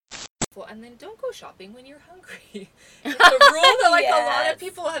Well, and then don't go shopping when you're hungry. It's a rule that like a lot of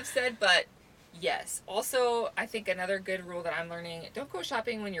people have said, but yes. Also, I think another good rule that I'm learning, don't go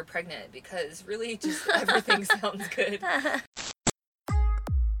shopping when you're pregnant because really just everything sounds good.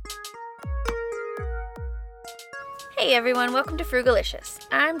 Hey everyone, welcome to Frugalicious.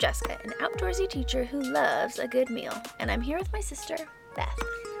 I'm Jessica, an outdoorsy teacher who loves a good meal, and I'm here with my sister, Beth.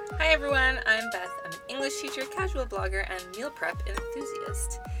 Hi everyone, I'm Beth. I'm an English teacher, casual blogger, and meal prep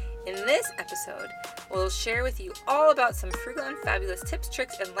enthusiast. In this episode, we'll share with you all about some frugal and fabulous tips,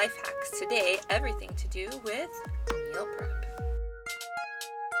 tricks, and life hacks. Today, everything to do with meal prep.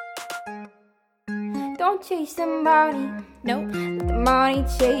 Don't chase the money. Nope. Let the money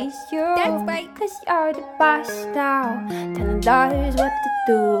chase you. That's right. Cause you're the boss now. Telling daughters what to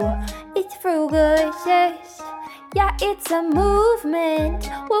do. It's Frugalicious. Yeah, it's a movement.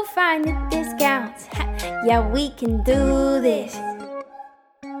 We'll find the discounts. Yeah, we can do this.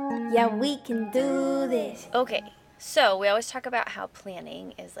 Yeah, we can do this. Okay, so we always talk about how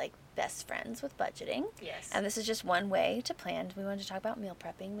planning is like best friends with budgeting. Yes. And this is just one way to plan. We wanted to talk about meal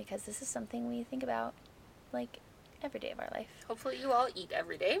prepping because this is something we think about like every day of our life. Hopefully you all eat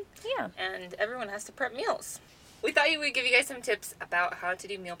every day. Yeah. And everyone has to prep meals. We thought we would give you guys some tips about how to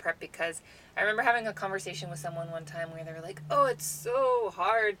do meal prep because I remember having a conversation with someone one time where they were like, oh, it's so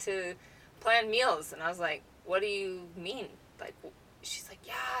hard to plan meals. And I was like, what do you mean? Like, she's like,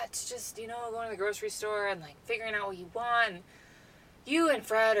 yeah, it's just, going to the grocery store and like figuring out what you want. And you and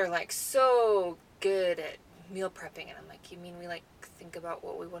Fred are like so good at meal prepping. And I'm like, you mean we like think about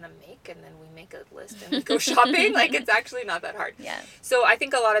what we want to make and then we make a list and we go shopping? Like, it's actually not that hard. Yeah. So I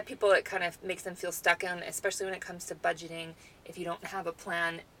think a lot of people, it kind of makes them feel stuck in, especially when it comes to budgeting. If you don't have a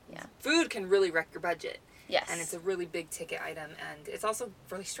plan, food can really wreck your budget. Yes. And it's a really big ticket item. And it's also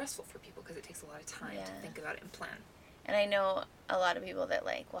really stressful for people because it takes a lot of time to think about it and plan. And I know a lot of people that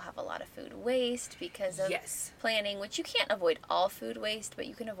like will have a lot of food waste because of planning, which you can't avoid all food waste, but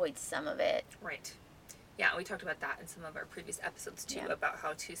you can avoid some of it. Right. Yeah, we talked about that in some of our previous episodes too, about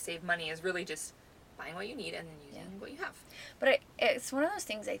how to save money is really just buying what you need and then using what you have. But it's one of those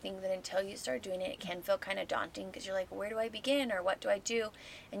things I think that until you start doing it, it can feel kind of daunting because you're like, where do I begin or what do I do?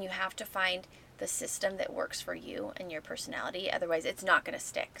 And you have to find the system that works for you and your personality. Otherwise, it's not going to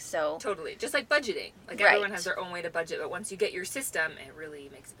stick. So totally. Just like budgeting. Like everyone has their own way to budget, but once you get your system, it really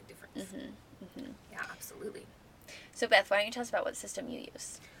makes a big difference. Mm-hmm. Mm-hmm. Yeah, absolutely. So Beth, why don't you tell us about what system you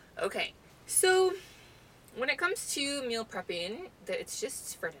use? Okay. So when it comes to meal prepping, it's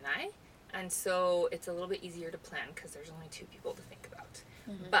just Fred and I. And so it's a little bit easier to plan because there's only two people to think about.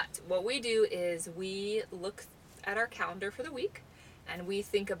 Mm-hmm. But what we do is we look at our calendar for the week and we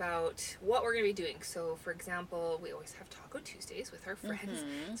think about what we're going to be doing. So, for example, we always have Taco Tuesdays with our friends.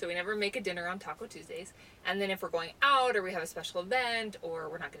 Mm-hmm. So we never make a dinner on Taco Tuesdays. And then if we're going out or we have a special event or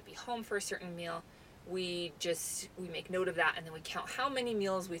we're not going to be home for a certain meal, we make note of that and then we count how many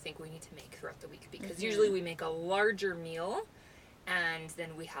meals we think we need to make throughout the week. Because usually we make a larger meal and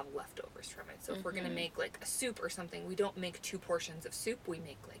then we have leftovers from it. So if we're going to make like a soup or something, we don't make 2 portions of soup. We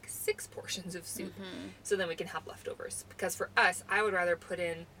make like 6 portions of soup. So then we can have leftovers. Because for us, I would rather put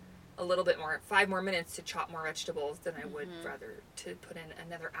in a little bit more, 5 more minutes to chop more vegetables than I would rather to put in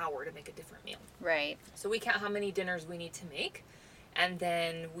another hour to make a different meal. Right. So we count how many dinners we need to make. And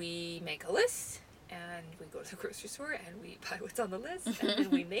then we make a list. And we go to the grocery store and we buy what's on the list. And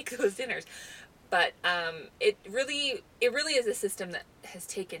then we make those dinners. But it really is a system that has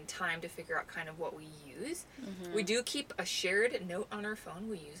taken time to figure out kind of what we use. Mm-hmm. We do keep a shared note on our phone.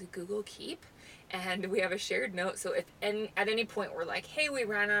 We use a Google Keep. And we have a shared note. So if at any point we're like, hey, we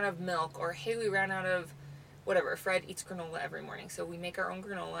ran out of milk. Or hey, we ran out of whatever. Fred eats granola every morning. So we make our own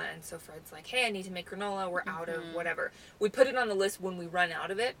granola. And so Fred's like, hey, I need to make granola. We're out of whatever. We put it on the list when we run out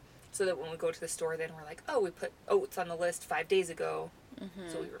of it. So that when we go to the store, then we're like, oh, we put oats on the list 5 days ago.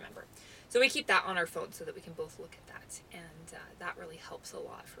 So we remember. So we keep that on our phone so that we can both look at that. And that really helps a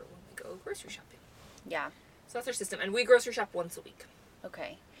lot for when we go grocery shopping. Yeah. So that's our system. And we grocery shop once a week.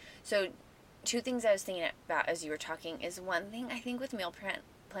 Okay. So 2 things I was thinking about as you were talking is one thing I think with meal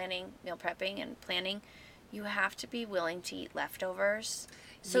prepping and planning, you have to be willing to eat leftovers.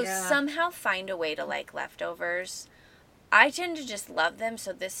 So somehow find a way to like leftovers. I tend to just love them,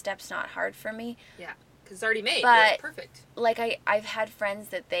 so this step's not hard for me. Yeah. It's already made. But, perfect. Like, I've had friends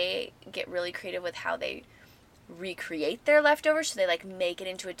that they get really creative with how they recreate their leftovers. So they, like, make it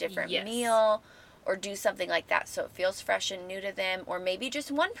into a different meal or do something like that so it feels fresh and new to them. Or maybe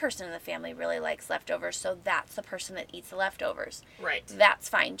just one person in the family really likes leftovers, so that's the person that eats the leftovers. Right. That's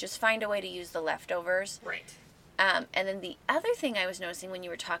fine. Just find a way to use the leftovers. Right. And then the other thing I was noticing when you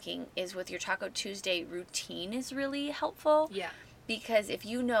were talking is with your Taco Tuesday routine is really helpful. Yeah. Because if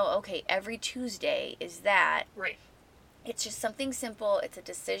you know, okay, every Tuesday is that, Right. it's just something simple. It's a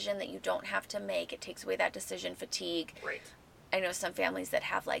decision that you don't have to make. It takes away that decision fatigue. Right. I know some families that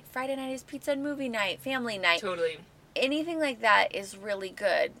have like Friday night is pizza and movie night, family night. Totally. Anything like that is really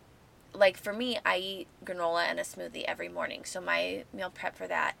good. Like for me, I eat granola and a smoothie every morning. So my meal prep for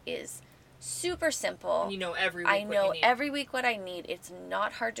that is super simple. You know every week I what know you need. every week what I need. It's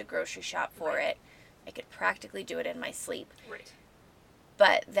not hard to grocery shop for Right. it. I could practically do it in my sleep. Right.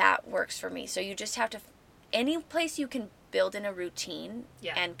 But that works for me. So you just have to, any place you can build in a routine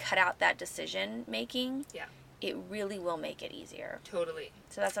Yeah. and cut out that decision making, Yeah. it really will make it easier. Totally.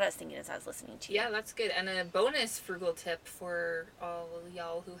 So that's what I was thinking as I was listening to you. Yeah, that's good. And a bonus frugal tip for all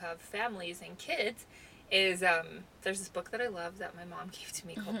y'all who have families and kids is there's this book that I love that my mom gave to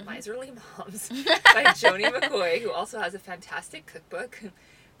me called Miserly Moms by Joni McCoy, who also has a fantastic cookbook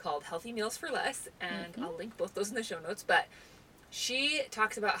called Healthy Meals for Less. And I'll link both those in the show notes. But she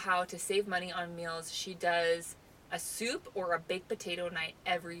talks about how to save money on meals. She does a soup or a baked potato night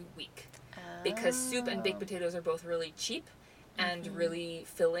every week. Because soup and baked potatoes are both really cheap and really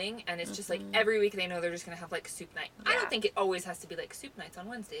filling, and it's just like every week they know they're just gonna have like soup night. I Yeah. don't think it always has to be like soup nights on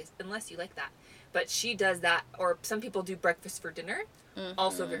Wednesdays unless you like that, but she does that. Or some people do breakfast for dinner,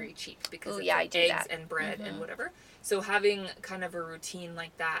 also very cheap because Ooh, it's yeah, like I do eggs that. and bread and whatever. So having kind of a routine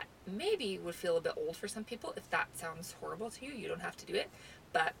like that maybe would feel a bit old for some people. If that sounds horrible to you, you don't have to do it,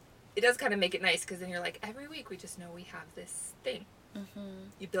 but it does kind of make it nice because then you're like, every week we just know we have this thing.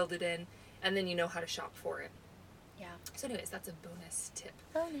 You build it in, and then you know how to shop for it. Yeah. So anyways, that's a bonus tip.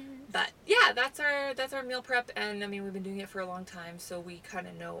 Bonus. But yeah, that's our meal prep, and I mean we've been doing it for a long time, so we kind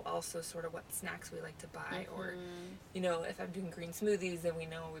of know also sort of what snacks we like to buy, or you know, if I'm doing green smoothies, then we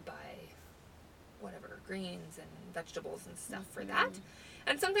know we buy whatever greens and vegetables and stuff for that.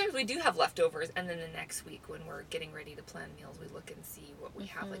 And sometimes we do have leftovers, and then the next week when we're getting ready to plan meals, we look and see what we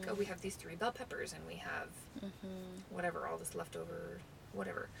have. Like, oh, we have these 3 bell peppers, and we have whatever, all this leftover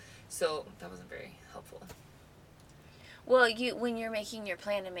whatever. So that wasn't very helpful. Well, when you're making your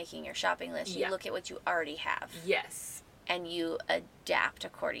plan and making your shopping list, you Yeah. look at what you already have Yes. and you adapt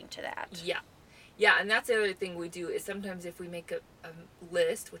according to that. Yeah. Yeah, and that's the other thing we do is sometimes if we make a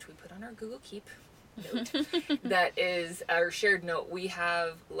list, which we put on our Google Keep note, that is our shared note, we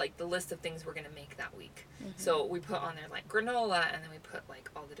have like the list of things we're going to make that week. So we put on there like granola, and then we put like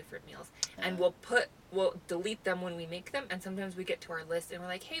all the different meals. And we'll delete them when we make them, and sometimes we get to our list and we're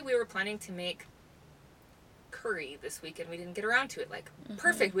like, hey, we were planning to make curry this week and we didn't get around to it. Like,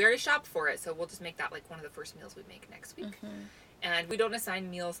 perfect, we already shopped for it, so we'll just make that like one of the first meals we make next week. And we don't assign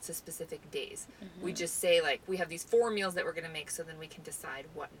meals to specific days. We just say like, we have these 4 meals that we're going to make, so then we can decide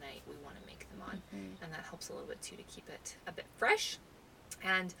what night we want to make them on. And that helps a little bit too to keep it a bit fresh.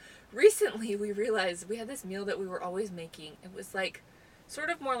 And recently we realized we had this meal that we were always making. It was like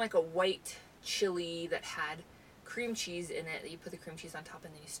sort of more like a white chili that had cream cheese in it. You put the cream cheese on top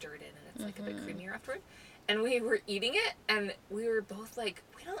and then you stir it in, and it's like a bit creamier afterward. And we were eating it, and we were both like,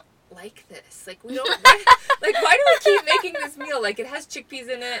 we don't like this. Like, we don't, why do we keep making this meal? Like, it has chickpeas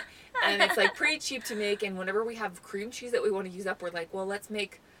in it, and it's like pretty cheap to make, and whenever we have cream cheese that we want to use up, we're like, well, let's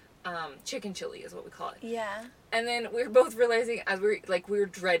make chicken chili is what we call it. Yeah. And then we were both realizing as we were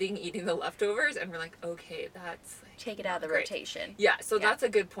dreading eating the leftovers, and we're like, okay, that's like, Take it out of the great. rotation. Yeah, so Yeah. that's a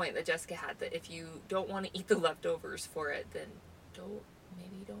good point that Jessica had, that if you don't want to eat the leftovers for it, then don't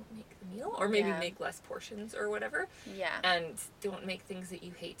make the meal, or maybe Yeah. make less portions or whatever. Yeah. And don't make things that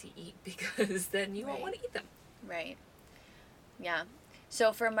you hate to eat, because then you won't Right. want to eat them. Right. Yeah.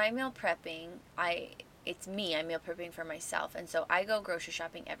 So for my meal prepping, I'm meal prepping for myself. And so I go grocery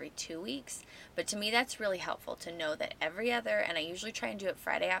shopping every 2 weeks. But to me, that's really helpful to know that every other, and I usually try and do it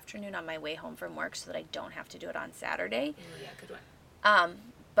Friday afternoon on my way home from work so that I don't have to do it on Saturday. Oh, yeah, good one.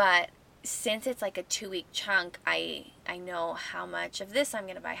 But since it's like a 2-week chunk, I know how much of this I'm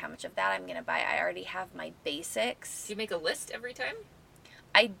going to buy, how much of that I'm going to buy. I already have my basics. Do you make a list every time?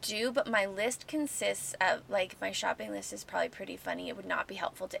 I do, but my list consists of, like, my shopping list is probably pretty funny. It would not be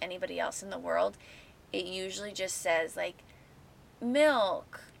helpful to anybody else in the world. It usually just says, like,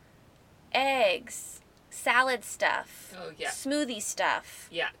 milk, eggs, salad stuff, Oh, yeah. smoothie stuff,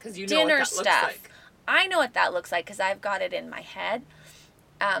 Yeah, because you know what dinner that stuff. looks like. I know what that looks like because I've got it in my head.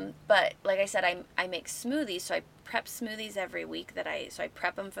 But like I said, I make smoothies, so I prep smoothies every week so I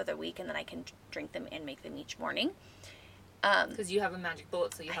prep them for the week, and then I can drink them and make them each morning. Because you have a magic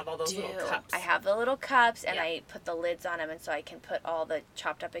bullet, so you have all those little cups. I have the little cups, and Yeah. I put the lids on them, and so I can put all the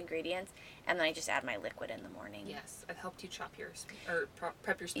chopped up ingredients, and then I just add my liquid in the morning. Yes, I've helped you chop yours or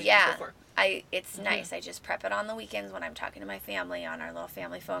prep your smoothies Yeah, before. it's nice. I just prep it on the weekends when I'm talking to my family on our little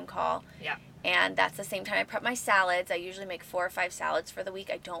family phone call. Yeah. And that's the same time I prep my salads. I usually make 4 or 5 salads for the week.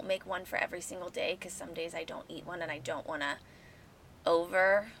 I don't make one for every single day because some days I don't eat one and I don't want to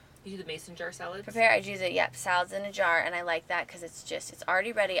You do the mason jar salads? prepare. I do the salads in a jar, and I like that because it's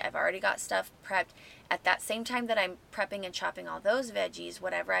already ready. I've already got stuff prepped. At that same time that I'm prepping and chopping all those veggies,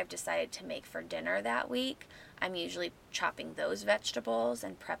 whatever I've decided to make for dinner that week, I'm usually chopping those vegetables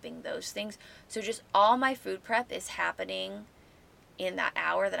and prepping those things. So just all my food prep is happening in that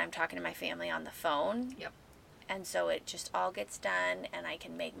hour that I'm talking to my family on the phone. Yep. And so it just all gets done, and I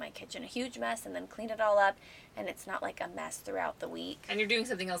can make my kitchen a huge mess and then clean it all up, and it's not like a mess throughout the week. And you're doing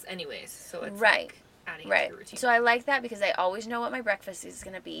something else anyways, so it's right. like adding Right. to your routine. So I like that because I always know what my breakfast is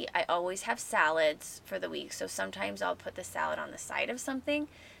going to be. I always have salads for the week. So sometimes I'll put the salad on the side of something.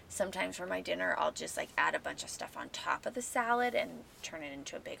 Sometimes for my dinner, I'll just like add a bunch of stuff on top of the salad and turn it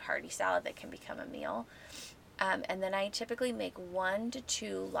into a big hearty salad that can become a meal. And then I typically make 1 to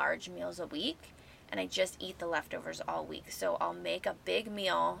 2 large meals a week, and I just eat the leftovers all week. So I'll make a big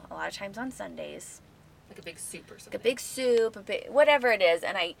meal, a lot of times on Sundays. Like a big soup or something. Like a big soup, whatever it is.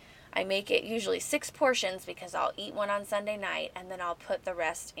 And I make it usually 6 portions because I'll eat one on Sunday night, and then I'll put the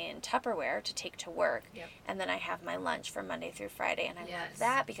rest in Tupperware to take to work. Yep. And then I have my lunch for Monday through Friday, and I Yes. love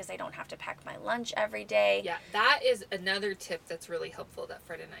that because I don't have to pack my lunch every day. Yeah, that is another tip that's really helpful that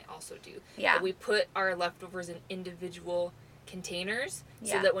Fred and I also do. Yeah. That we put our leftovers in individual containers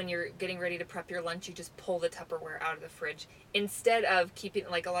so Yeah. that when you're getting ready to prep your lunch, you just pull the Tupperware out of the fridge instead of keeping,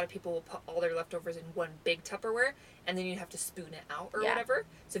 like a lot of people will put all their leftovers in one big Tupperware and then you have to spoon it out or Yeah. whatever.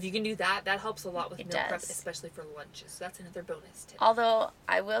 So if you can do that, that helps a lot with It meal prep, does. especially for lunches. So that's another bonus tip. Although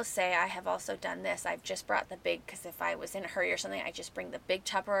I will say I have also done this. I've just brought the big, because if I was in a hurry or something, I just bring the big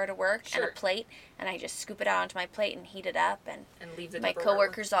Tupperware to work and Sure. a plate, and I just scoop it out onto my plate and heat it up. And leave the my Tupperware.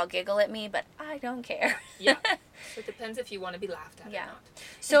 coworkers all giggle at me, but I don't care. Yeah. So it depends if you want to be laughed at Yeah. or not.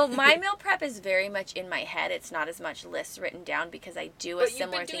 So my meal prep is very much in my head. It's not as much lists written down because I do a But you've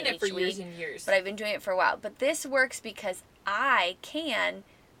similar been doing thing it for each years week. and years. But I've been doing it for a while. But this works because I can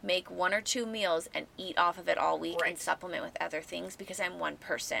make 1 or 2 meals and eat off of it all week Right. and supplement with other things because I'm one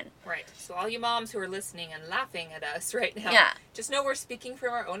person. Right. So all you moms who are listening and laughing at us right now, Yeah. just know we're speaking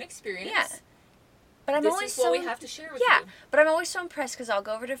from our own experience. Yeah. But I'm This always is what so we have to share with yeah, you. but I'm always so impressed because I'll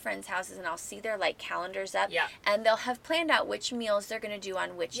go over to friends' houses and I'll see their like calendars up, Yeah. and they'll have planned out which meals they're going to do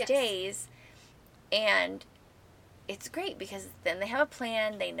on which Yes. days, and it's great because then they have a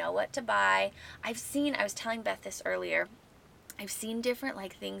plan, they know what to buy. I was telling Beth this earlier, I've seen different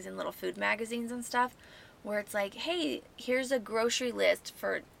like things in little food magazines and stuff where it's like, hey, here's a grocery list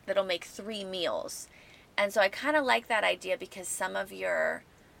that'll make 3 meals. And so I kind of like that idea because some of your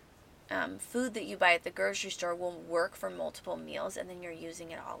food that you buy at the grocery store will work for multiple meals and then you're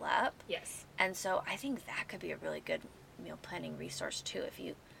using it all up. Yes. And so I think that could be a really good meal planning resource too if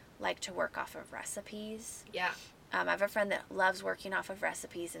you like to work off of recipes. Yeah. I have a friend that loves working off of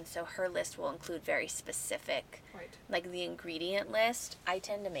recipes, and so her list will include very specific, Right. like the ingredient list. I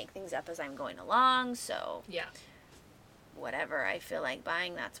tend to make things up as I'm going along, so Yeah. whatever I feel like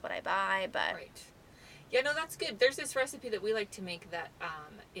buying, that's what I buy, but Right. Yeah, no, that's good. There's this recipe that we like to make that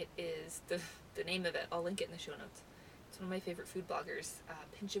it is the name of it. I'll link it in the show notes. It's one of my favorite food bloggers,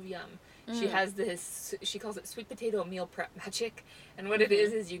 Pinch of Yum. She has this, she calls it sweet potato meal prep magic. And what it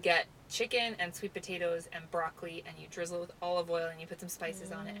is you get chicken and sweet potatoes and broccoli and you drizzle it with olive oil and you put some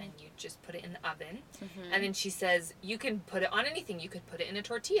spices on it and you just put it in the oven. And then she says you can put it on anything. You could put it in a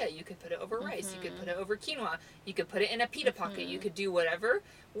tortilla. You could put it over rice. You could put it over quinoa. You could put it in a pita pocket. You could do whatever.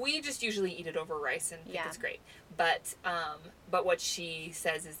 We just usually eat it over rice and think it's great. But what she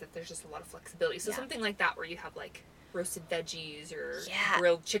says is that there's just a lot of flexibility. So something like that where you have like roasted veggies or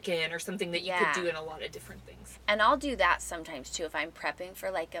grilled chicken or something that you could do in a lot of different things. And I'll do that sometimes too if I'm prepping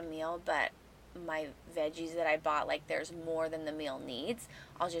for like a meal, but my veggies that I bought, like there's more than the meal needs.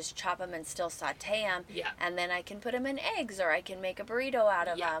 I'll just chop them and still saute them. Yeah. And then I can put them in eggs, or I can make a burrito out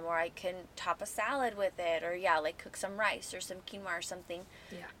of them, or I can top a salad with it, or like cook some rice or some quinoa or something.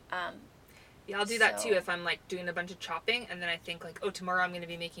 Yeah. Yeah, I'll do that So- too if I'm like doing a bunch of chopping and then I think like, oh, tomorrow I'm going to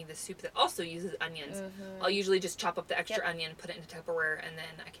be making this soup that also uses onions. I'll usually just chop up the extra onion, put it into Tupperware, and then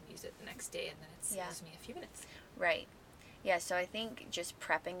I can use it the next day and then it saves me a few minutes. Right. Yeah, so I think just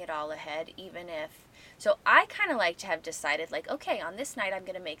prepping it all ahead, even if... So I kind of like to have decided, like, okay, on this night I'm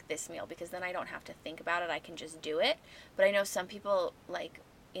going to make this meal because then I don't have to think about it. I can just do it. But I know some people, like,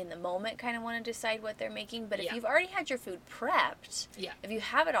 in the moment kind of want to decide what they're making. But if Yeah. you've already had your food prepped, Yeah. if you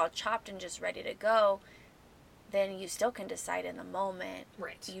have it all chopped and just ready to go, then you still can decide in the moment.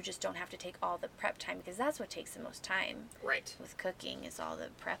 Right. You just don't have to take all the prep time, because that's what takes the most time Right. with cooking, is all the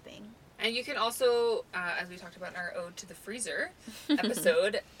prepping. And you can also, as we talked about in our Ode to the Freezer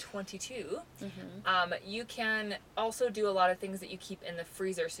episode 22, you can also do a lot of things that you keep in the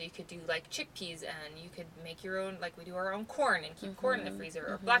freezer. So you could do like chickpeas, and you could make your own, like we do our own corn and keep corn in the freezer,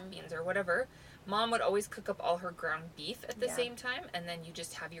 or black beans or whatever. Mom would always cook up all her ground beef at the same time, and then you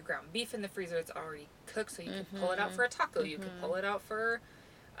just have your ground beef in the freezer. It's already cooked, so you could pull it out for a taco. You could pull it out for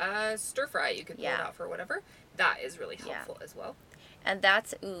stir fry. You could pull it out for whatever. That is really helpful as well. And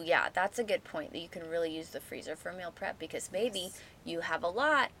that's a good point, that you can really use the freezer for meal prep, because maybe you have a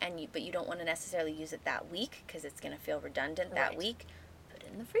lot but you don't want to necessarily use it that week because it's going to feel redundant that week. Put it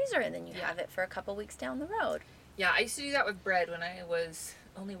in the freezer, and then you have it for a couple weeks down the road. Yeah, I used to do that with bread when I was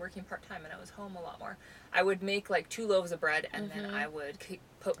only working part-time and I was home a lot more. I would make like 2 loaves of bread, and then I would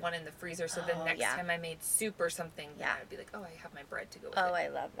put one in the freezer, so the next time I made soup or something, then I'd be like, oh, I have my bread to go with it. Oh, I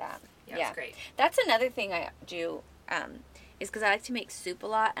love that. Yeah, it's great. That's another thing I do, is because I like to make soup a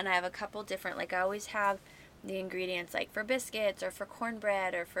lot, and I have a couple different, like I always have the ingredients like for biscuits or for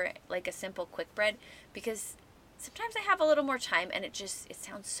cornbread or for like a simple quick bread, because sometimes I have a little more time, and it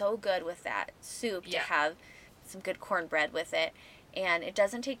sounds so good with that soup to have some good cornbread with it, and it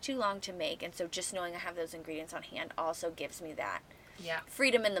doesn't take too long to make, and so just knowing I have those ingredients on hand also gives me that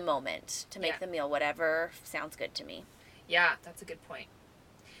freedom in the moment to make the meal whatever sounds good to me. Yeah, that's a good point.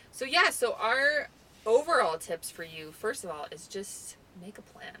 So so our overall tips for you, first of all, is just make a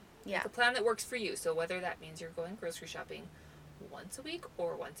plan. Make a plan that works for you. So whether that means you're going grocery shopping once a week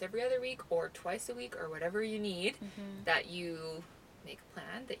or once every other week or twice a week or whatever you need, that you make a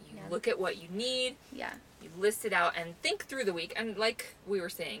plan, that you look at what you need, you list it out and think through the week. And like we were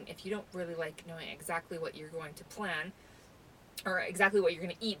saying, if you don't really like knowing exactly what you're going to plan or exactly what you're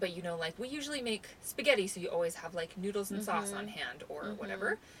going to eat, but you know, like we usually make spaghetti, so you always have like noodles and sauce on hand or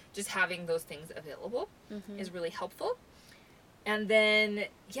whatever. Just having those things available is really helpful. And then,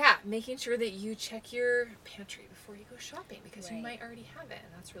 making sure that you check your pantry before you go shopping, because you might already have it,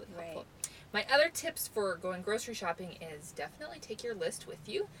 and that's really helpful. My other tips for going grocery shopping is definitely take your list with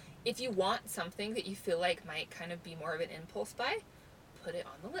you. If you want something that you feel like might kind of be more of an impulse buy, put it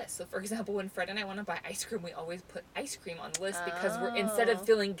on the list. So, for example, when Fred and I want to buy ice cream, we always put ice cream on the list, because we're, instead of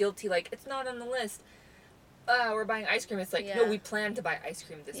feeling guilty like it's not on the list, we're buying ice cream, it's like, no, we plan to buy ice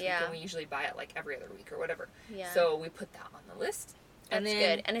cream this week, and we usually buy it like every other week or whatever. So we put that on the list. That's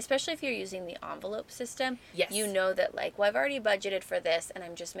good. And especially if you're using the envelope system, you know that, like, well, I've already budgeted for this, and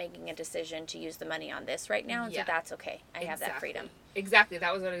I'm just making a decision to use the money on this right now, and so that's okay. I have that freedom. Exactly.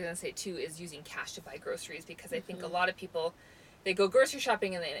 That was what I was going to say, too, is using cash to buy groceries, because I think a lot of people, they go grocery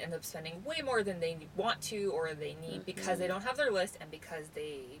shopping and they end up spending way more than they want to or they need, because they don't have their list and because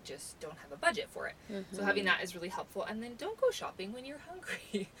they just don't have a budget for it. So having that is really helpful. And then don't go shopping when you're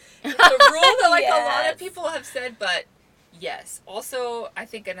hungry. It's a rule that like a lot of people have said, but yes. Also, I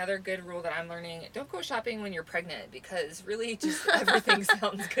think another good rule that I'm learning, don't go shopping when you're pregnant, because really just everything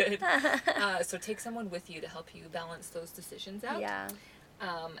sounds good. So take someone with you to help you balance those decisions out.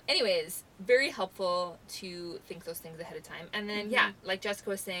 Anyways, very helpful to think those things ahead of time. And then, like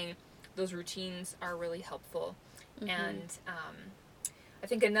Jessica was saying, those routines are really helpful. And I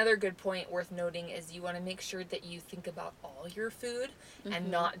think another good point worth noting is you want to make sure that you think about all your food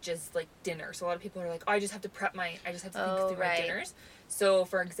and not just like dinner. So a lot of people are like, oh, I just have to think through my dinners. So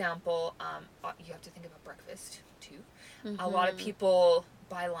for example, you have to think about breakfast too. A lot of people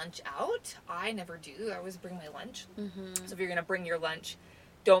buy lunch out. I never do. I always bring my lunch. So if you're going to bring your lunch,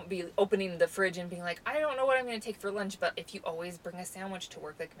 don't be opening the fridge and being like, I don't know what I'm going to take for lunch. But if you always bring a sandwich to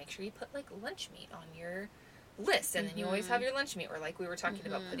work, like make sure you put like lunch meat on your list, and then you always have your lunch meat, or like we were talking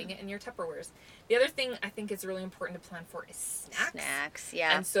about, putting it in your Tupperwares. The other thing I think is really important to plan for is snacks.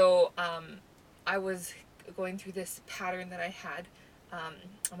 And so I was going through this pattern that I had.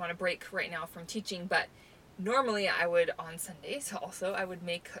 I'm on a break right now from teaching, but normally I would, on Sundays also, I would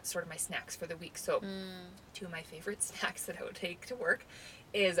make sort of my snacks for the week. So 2 of my favorite snacks that I would take to work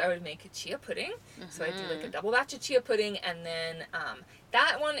is I would make a chia pudding. So I do like a double batch of chia pudding, and then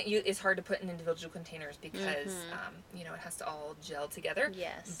that one is hard to put in individual containers because you know, it has to all gel together.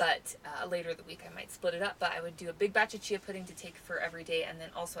 But later in the week I might split it up. But I would do a big batch of chia pudding to take for every day, and then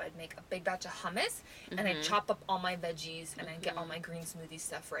also I'd make a big batch of hummus, and I'd chop up all my veggies, and I'd get all my green smoothie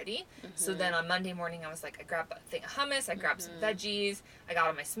stuff ready. So then on Monday morning I was like, I grab a thing of hummus, I grab some veggies, I got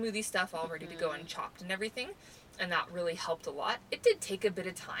all my smoothie stuff all ready to go and chopped and everything. And that really helped a lot. It did take a bit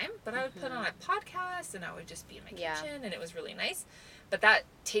of time, but I would put on a podcast and I would just be in my kitchen and it was really nice. But that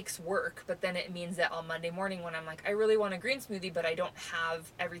takes work. But then it means that on Monday morning when I'm like, I really want a green smoothie, but I don't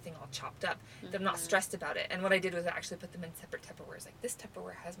have everything all chopped up, that I'm not stressed about it. And what I did was I actually put them in separate Tupperwares. Like, this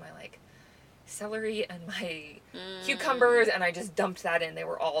Tupperware has my, like, celery and my cucumbers, and I just dumped that in. They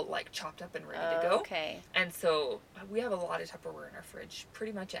were all, like, chopped up and ready to go. Okay. And so we have a lot of Tupperware in our fridge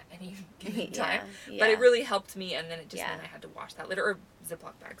pretty much at any given time. Yeah. But it really helped me, and then it just meant I had to wash that later, or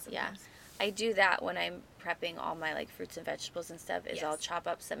Ziploc bags sometimes. Yeah. I do that when I'm prepping all my, like, fruits and vegetables and stuff, is I'll chop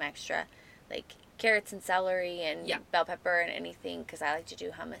up some extra, like, carrots and celery and bell pepper and anything, because I like to do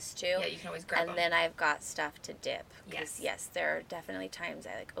hummus too. Yeah, you can always grab them. And then I've got stuff to dip. Yes. Yes, there are definitely times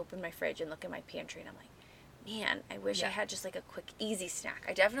I, like, open my fridge and look in my pantry and I'm like, man, I wish I had just, like, a quick, easy snack.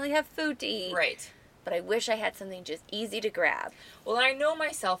 I definitely have food to eat. Right. But I wish I had something just easy to grab. Well, I know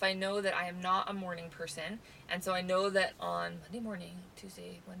myself. I know that I am not a morning person. And so I know that on Monday morning,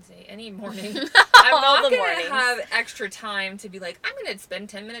 Tuesday, Wednesday, any morning, I'm not going to have extra time to be like, I'm going to spend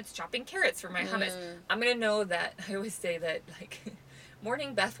 10 minutes chopping carrots for my hummus. I'm going to know that, I always say that, like,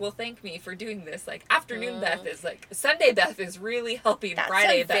 morning Beth will thank me for doing this. Like, afternoon Beth is like, Sunday Beth is really helping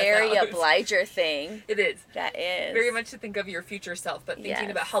Friday Beth That's a very out. obliger thing. It is. That is. Very much to think of your future self, but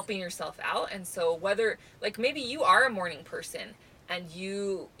thinking about helping yourself out. And so whether, like, maybe you are a morning person and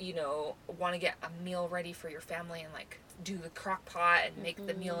you know, want to get a meal ready for your family and, like, do the crock pot and make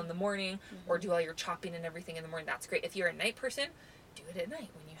the meal in the morning or do all your chopping and everything in the morning, that's great. If you're a night person, do it at night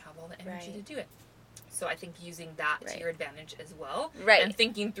when you have all the energy to do it. So I think using that to your advantage as well. Right. And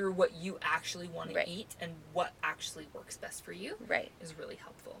thinking through what you actually want to eat and what actually works best for you is really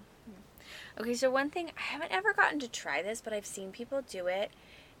helpful. Okay, so one thing, I haven't ever gotten to try this, but I've seen people do it,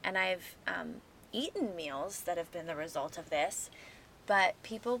 and I've eaten meals that have been the result of this, but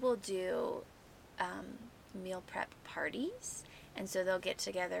people will do meal prep parties, and so they'll get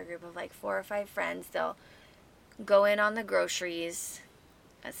together a group of like 4 or 5 friends, they'll go in on the groceries,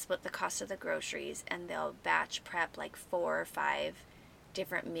 split the cost of the groceries, and they'll batch prep like 4 or 5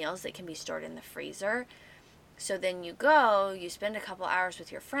 different meals that can be stored in the freezer. So then you go, you spend a couple hours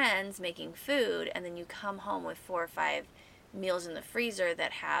with your friends making food, and then you come home with 4 or 5 meals in the freezer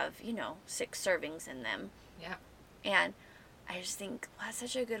that have, 6 servings in them. Yeah. And I just think, well, that's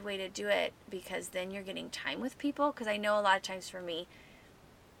such a good way to do it, because then you're getting time with people. Because I know a lot of times for me,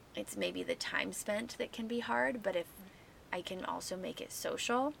 it's maybe the time spent that can be hard, but if I can also make it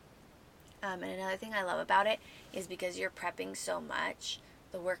social. And another thing I love about it is because you're prepping so much,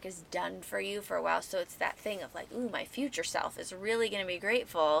 the work is done for you for a while. So it's that thing of like, ooh, my future self is really going to be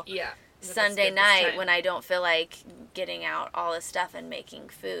grateful. Yeah. Sunday night when I don't feel like getting out all this stuff and making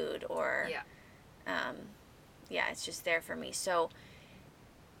food or, it's just there for me. So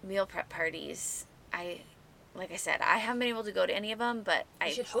meal prep parties, like I said, I haven't been able to go to any of them, but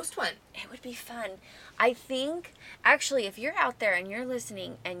you should host one. It would be fun. I think, actually, if you're out there and you're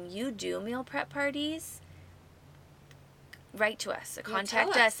listening and you do meal prep parties, write to us.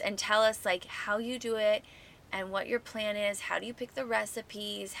 Contact us and tell us, like, how you do it and what your plan is. How do you pick the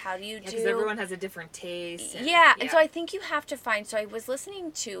recipes? How do you do... because everyone has a different taste. And so I think you have to find... So I was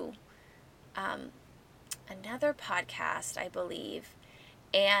listening to another podcast, I believe,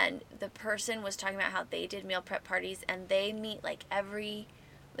 and the person was talking about how they did meal prep parties, and they meet like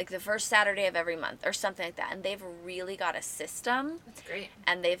the first Saturday of every month or something like that. And they've really got a system. That's great.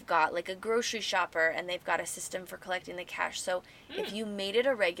 And they've got like a grocery shopper, and they've got a system for collecting the cash. So if you made it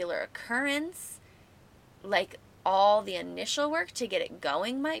a regular occurrence, like all the initial work to get it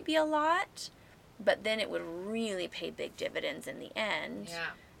going might be a lot, but then it would really pay big dividends in the end.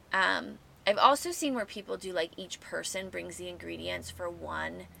 Yeah. I've also seen where people do, like, each person brings the ingredients for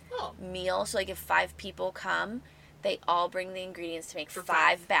one meal. So, like, if 5 people come, they all bring the ingredients to make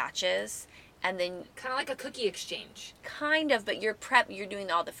 5 batches. And then... kind of like a cookie exchange. Kind of, but you're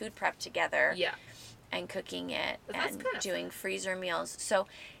doing all the food prep together. Yeah. And cooking it and kind of doing freezer meals. So,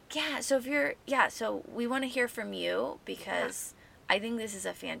 so we want to hear from you, because I think this is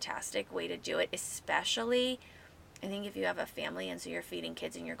a fantastic way to do it, especially... I think if you have a family and so you're feeding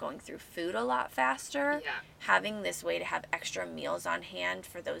kids and you're going through food a lot faster, having this way to have extra meals on hand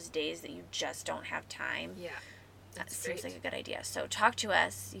for those days that you just don't have time, that seems like a good idea. So talk to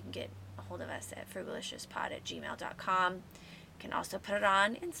us. You can get a hold of us at frugaliciouspod@gmail.com. You can also put it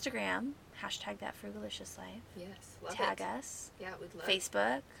on Instagram, hashtag that Frugalicious Life. Yes, love Tag it. us. Yeah, we'd love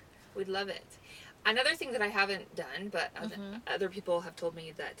Facebook. We'd love it. Another thing that I haven't done, but other people have told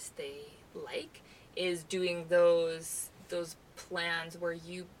me that they like, is doing those those plans where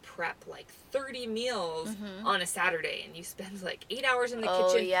you prep like 30 meals on a Saturday and you spend like 8 hours in the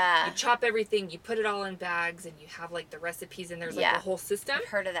kitchen. Yeah. You chop everything, you put it all in bags, and you have like the recipes, and there's like a whole system. I've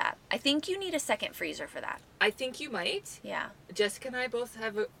heard of that. I think you need a second freezer for that. I think you might. Yeah. Jessica and I both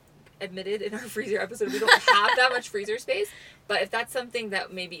have admitted in our freezer episode we don't have that much freezer space, but if that's something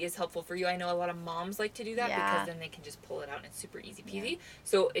that maybe is helpful for you, I know a lot of moms like to do that because then they can just pull it out and it's super easy peasy.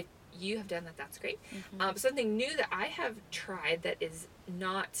 So if you have done that, that's great. Something new that I have tried that is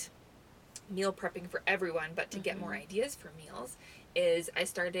not meal prepping for everyone, but to get more ideas for meals, is I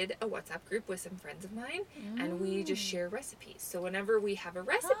started a WhatsApp group with some friends of mine, and we just share recipes. So whenever we have a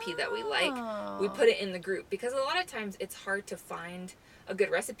recipe that we like, we put it in the group, because a lot of times it's hard to find a good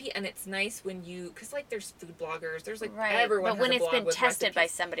recipe, and it's nice when you, because like there's food bloggers, there's like everyone but when has a it's blog been with tested by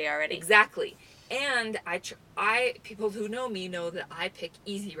recipes. somebody already. Exactly. And I people who know me know that I pick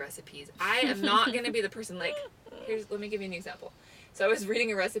easy recipes. I am not going to be the person like, let me give you an example. So I was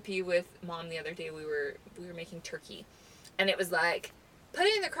reading a recipe with Mom the other day. We were making turkey, and it was like, put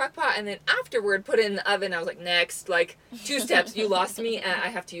it in the crock pot and then afterward put it in the oven. I was like, next, like 2 steps, you lost me, and I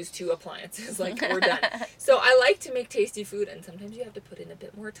have to use 2 appliances. Like, we're done. So I like to make tasty food, and sometimes you have to put in a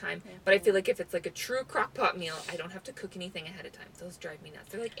bit more time. But I feel like if it's like a true crock pot meal, I don't have to cook anything ahead of time. Those drive me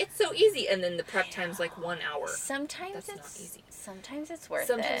nuts. They're like, it's so easy, and then the prep time's like 1 hour. Sometimes That's it's not easy. Sometimes it's worth it.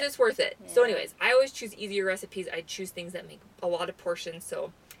 Sometimes it's worth it. So anyways, I always choose easier recipes. I choose things that make a lot of portions,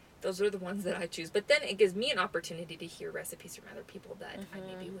 so those are the ones that I choose. But then it gives me an opportunity to hear recipes from other people that I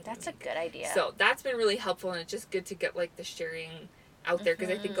maybe wouldn't. That's a good idea. So that's been really helpful, and it's just good to get like the sharing out there,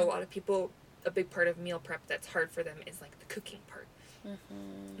 because I think a lot of people, a big part of meal prep that's hard for them is like the cooking part.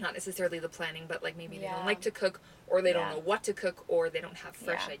 Not necessarily the planning, but like maybe they don't like to cook, or they don't know what to cook, or they don't have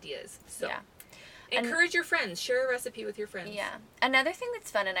fresh ideas. So encourage your friends. Share a recipe with your friends. Yeah. Another thing that's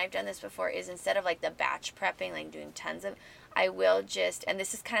fun, and I've done this before, is instead of like the batch prepping, like doing tons of, I will just, and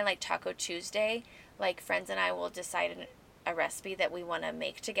this is kind of like Taco Tuesday, like friends and I will decide a recipe that we want to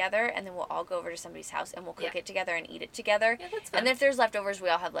make together, and then we'll all go over to somebody's house and we'll cook it together and eat it together. Yeah, that's fun. And if there's leftovers, we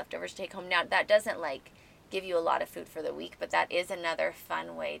all have leftovers to take home. Now, that doesn't like give you a lot of food for the week, but that is another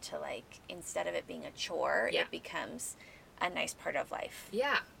fun way to like, instead of it being a chore, it becomes a nice part of life.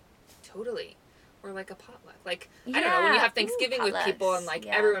 Yeah, totally. Or like a potluck. Like, I don't know, when you have Thanksgiving with people and like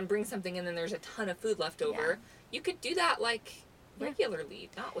everyone brings something and then there's a ton of food left over, you could do that like regularly,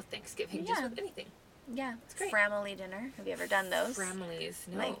 not with Thanksgiving, just with anything. Yeah, it's great. Family dinner. Have you ever done those? Families,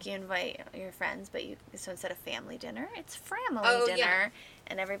 no. Like you invite your friends, but so instead of family dinner, it's family dinner,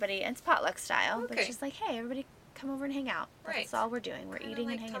 and everybody, it's potluck style, but it's just like, hey, everybody come over and hang out. That's all we're doing. We're eating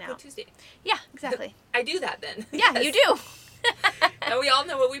like and hanging Taco out. Tuesday. Yeah, exactly. I do that then. Yeah, you do. And we all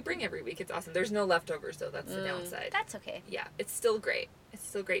know what we bring every week. It's awesome. There's no leftovers, though. That's the downside. That's okay. Yeah, it's still great. It's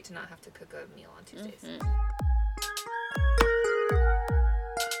still great to not have to cook a meal on Tuesdays.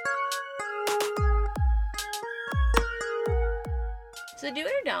 So the do it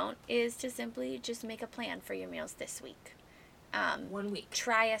or don't is to simply just make a plan for your meals this week. 1 week.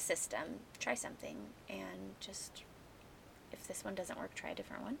 Try a system. Try something. And just, if this one doesn't work, try a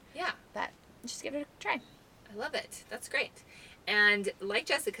different one. Yeah. But just give it a try. I love it. That's great. And like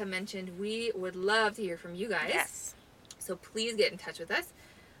Jessica mentioned, we would love to hear from you guys. Yes. So please get in touch with us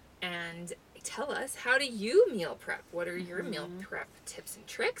and tell us, how do you meal prep? What are your meal prep tips and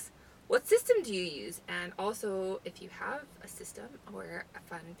tricks? What system do you use? And also, if you have a system or a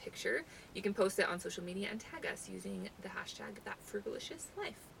fun picture, you can post it on social media and tag us using the hashtag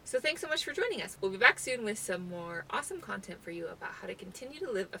 #ThatFrugalicious_Life. So thanks so much for joining us. We'll be back soon with some more awesome content for you about how to continue to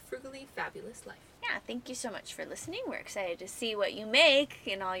live a frugally fabulous life. Yeah, thank you so much for listening. We're excited to see what you make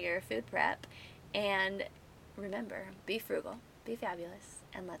in all your food prep. And remember, be frugal, be fabulous,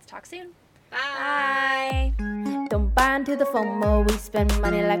 and let's talk soon. Bye. Bye. Don't buy into the FOMO, we spend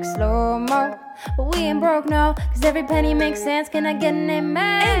money like slow-mo. But we ain't broke, no, cause every penny makes sense. Can I get an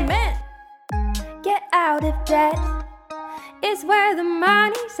amen? Amen. Get out of debt, it's where the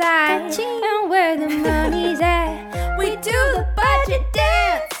money's at. And where the money's at, we do the budget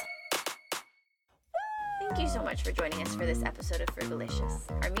dance. Thank you so much for joining us for this episode of Frugalicious.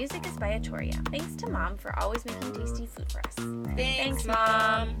 Our music is by Atoria. Thanks to Mom for always making tasty food for us. Thanks,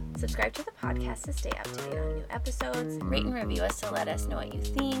 Mom. Subscribe to the podcast to stay up to date on new episodes. Rate and review us to let us know what you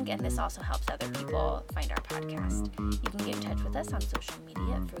think, and this also helps other people find our podcast. You can get in touch with us on social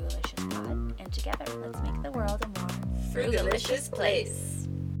media at FrugaliciouSPod, and together, let's make the world a more Frugalicious place.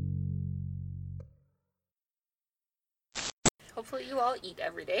 Hopefully you all eat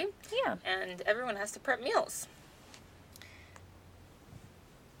every day. Yeah. And everyone has to prep meals.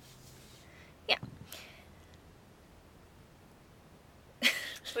 Yeah.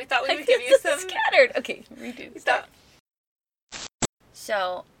 We thought we would give you some... scattered. Okay, redo. Stop.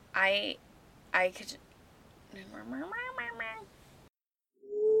 So I could.